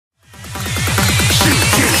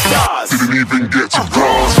didn't even get to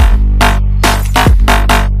cross.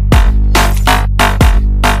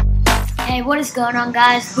 Hey, what is going on,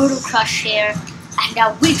 guys? Brutalcrush here,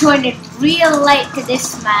 and we joined in real late to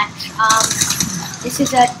this match. This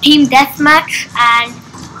is a team deathmatch, and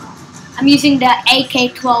I'm using the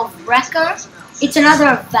AK12 Wrecker. It's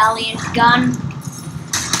another Valiant gun,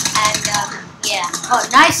 and yeah. Oh,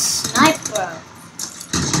 nice sniper.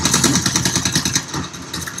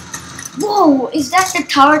 Whoa, is that the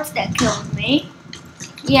turret that killed me?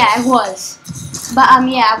 Yeah, it was. But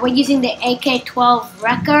yeah, we're using the AK12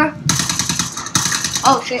 Wrecker.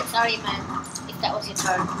 Oh shit, sorry man, if that was your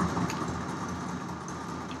turn.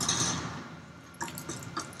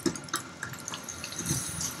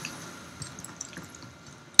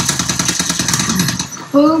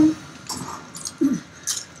 Boom.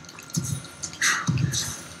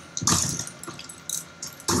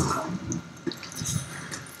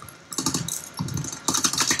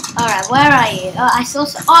 Alright, where are you? Oh, I saw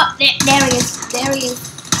some. Oh, there he is. There he is.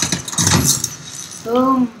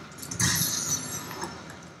 Boom.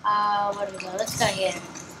 Where do we go? Let's go here.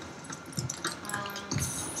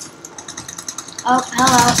 Oh,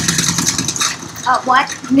 hello. Oh,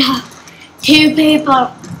 what? No. 2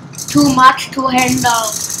 people. Too much to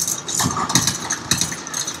handle.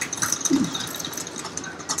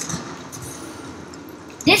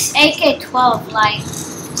 This AK-12, like,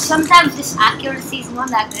 sometimes this accuracy is not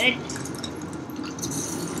that good.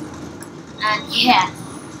 And yeah.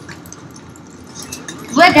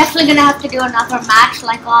 We're definitely gonna have to do another match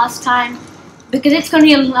like last time, because it's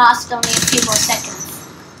gonna last only a few more seconds.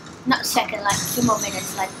 Not second, like a few more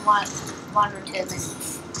minutes, like one or 2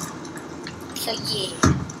 minutes. So yeah.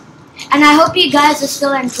 And I hope you guys are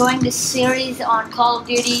still enjoying this series on Call of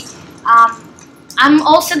Duty. I'm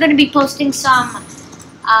also gonna be posting some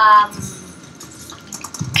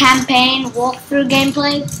campaign walkthrough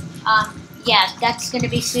gameplay. Yeah, that's gonna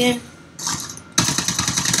be soon.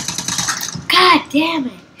 God damn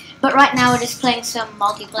it! But right now we're just playing some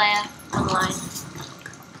multiplayer online.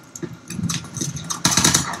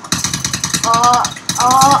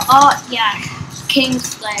 Oh, yeah.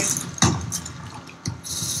 Kingslayer.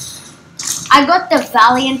 I got the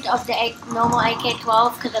Valiant of the normal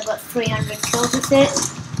AK-12 because I got 300 kills with it.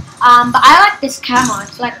 But I like this camera,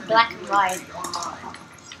 it's like black and white.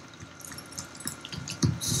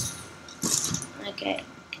 Okay.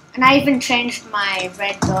 And I even changed my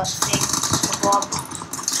red dot thing.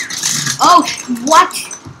 Oh, what?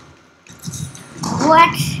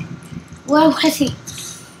 What? Where was he?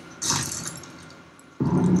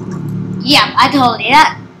 Yeah, I told you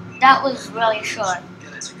that was really short.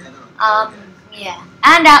 Yeah,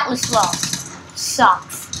 and Atlas well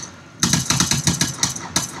sucks.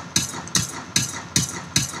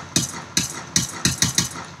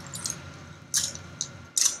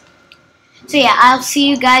 So yeah, I'll see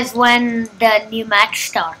you guys when the new match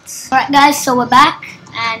starts. Alright guys, so we're back,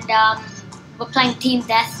 and we're playing team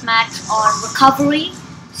deathmatch on recovery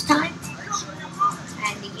this time.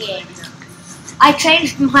 And yeah, I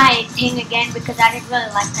changed my thing again because I didn't really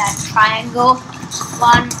like that triangle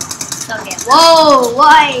one. So yeah, whoa,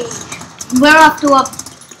 why? We're off to a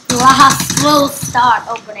slow start.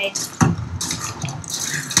 Opening. Oh,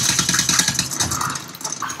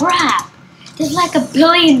 crap. There's like 1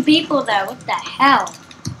 billion people there. What the hell?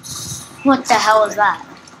 What the hell is that?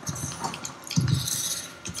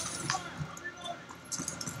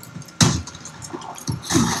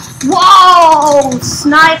 Whoa!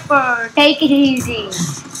 Sniper! Take it easy.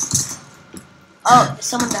 Oh, there's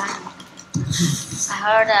someone behind me. I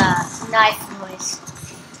heard a knife noise.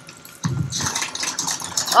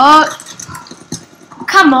 Oh!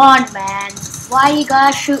 Come on, man. Why you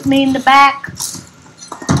gotta shoot me in the back?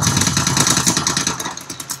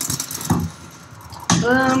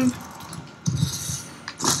 Boom.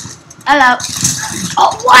 Hello.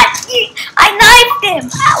 Oh, what? I knifed him!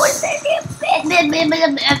 How is it?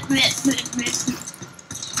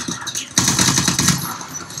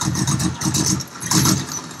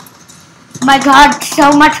 My god,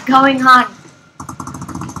 so much going on.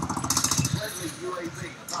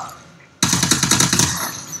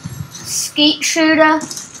 Skeet shooter.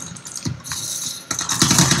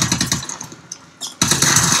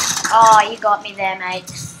 Oh, you got me there, mate.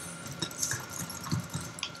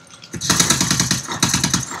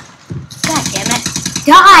 God damn it.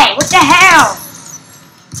 Die! What the hell?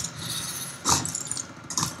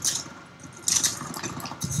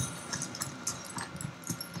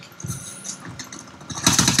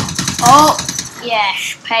 Oh,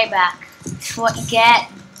 yes, payback. That's what you get.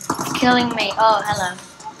 It's killing me. Oh, hello.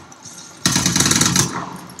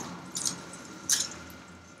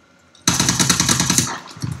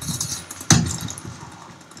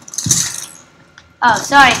 Oh,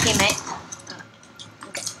 sorry, teammate.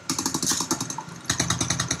 Okay.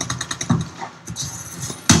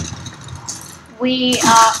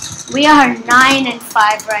 We are 9 and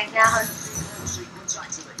 5 right now.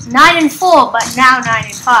 9 and 4, but now 9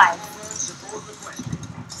 and 5.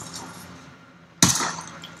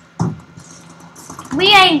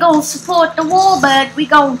 We ain't gonna support the warbird. We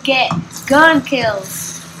gonna get gun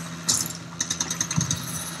kills.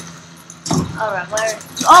 Alright, where?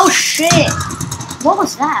 Oh shit! What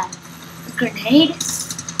was that? A grenade?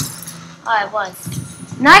 Oh, it was.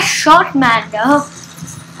 Nice shot, man, though.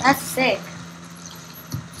 That's sick.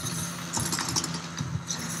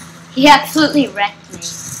 He absolutely wrecked me.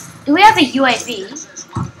 Do we have a UAV?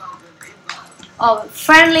 Oh,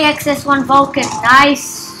 friendly XS1 Vulcan.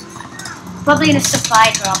 Nice. Probably in a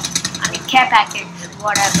supply drop. I mean, care package,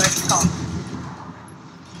 whatever it's called.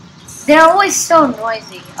 They're always so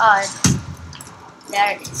noisy. Oh,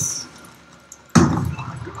 there it is.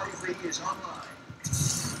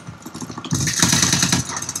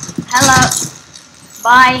 Hello.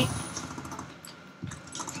 Bye.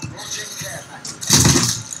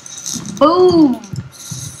 Boom.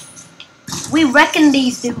 We reckon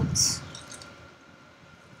these dudes.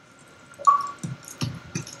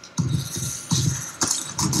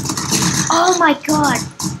 Oh my god.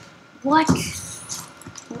 What?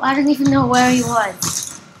 I don't even know where he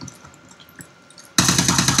was.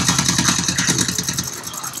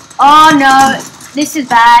 Oh no. This is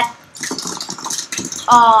bad.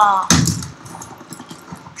 Oh.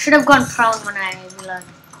 Should have gone prone when I reloaded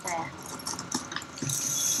there.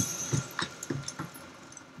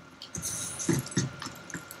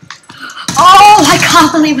 Oh, I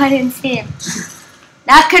can't believe I didn't see him.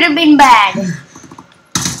 That could have been bad.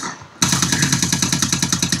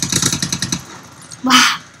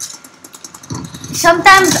 Wow.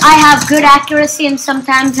 Sometimes I have good accuracy and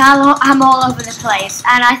sometimes I'm all over the place.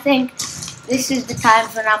 And I think this is the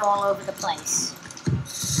times when I'm all over the place.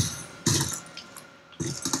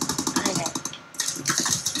 Okay.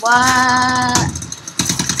 What?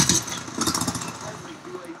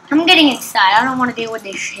 I'm getting excited. I don't want to deal with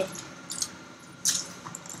this shit.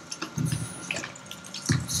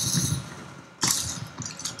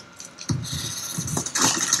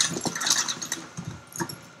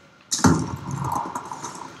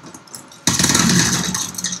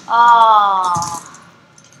 Oh.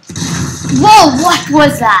 Whoa, what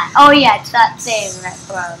was that? Oh yeah, it's that thing that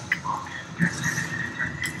broke.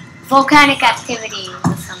 Volcanic activity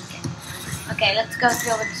or something. Okay, let's go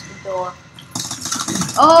through this door.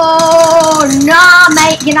 Oh, nah,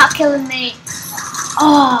 mate, you're not killing me.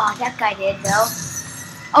 Oh, that guy did, though.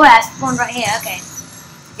 Oh, yeah, it's one right here, okay.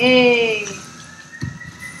 Hey.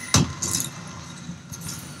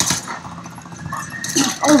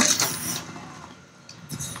 Oh.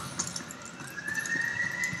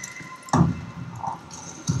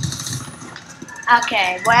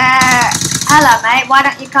 Okay, where? Hello, mate. Why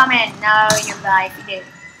don't you come in? No, you lie if you do.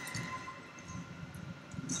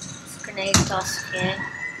 It's grenade toss here.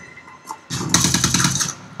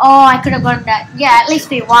 Oh, I could have gotten that. Yeah, at least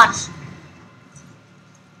we won.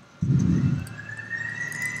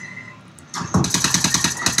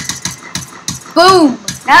 Boom!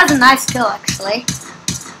 That was a nice kill, actually.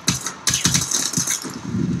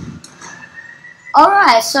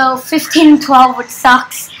 Alright, so 15-12, which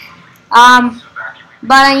sucks.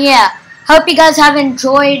 But yeah, hope you guys have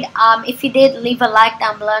enjoyed. If you did, leave a like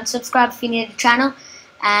down below and subscribe if you're new to the channel.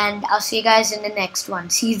 And I'll see you guys in the next one.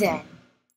 See you then.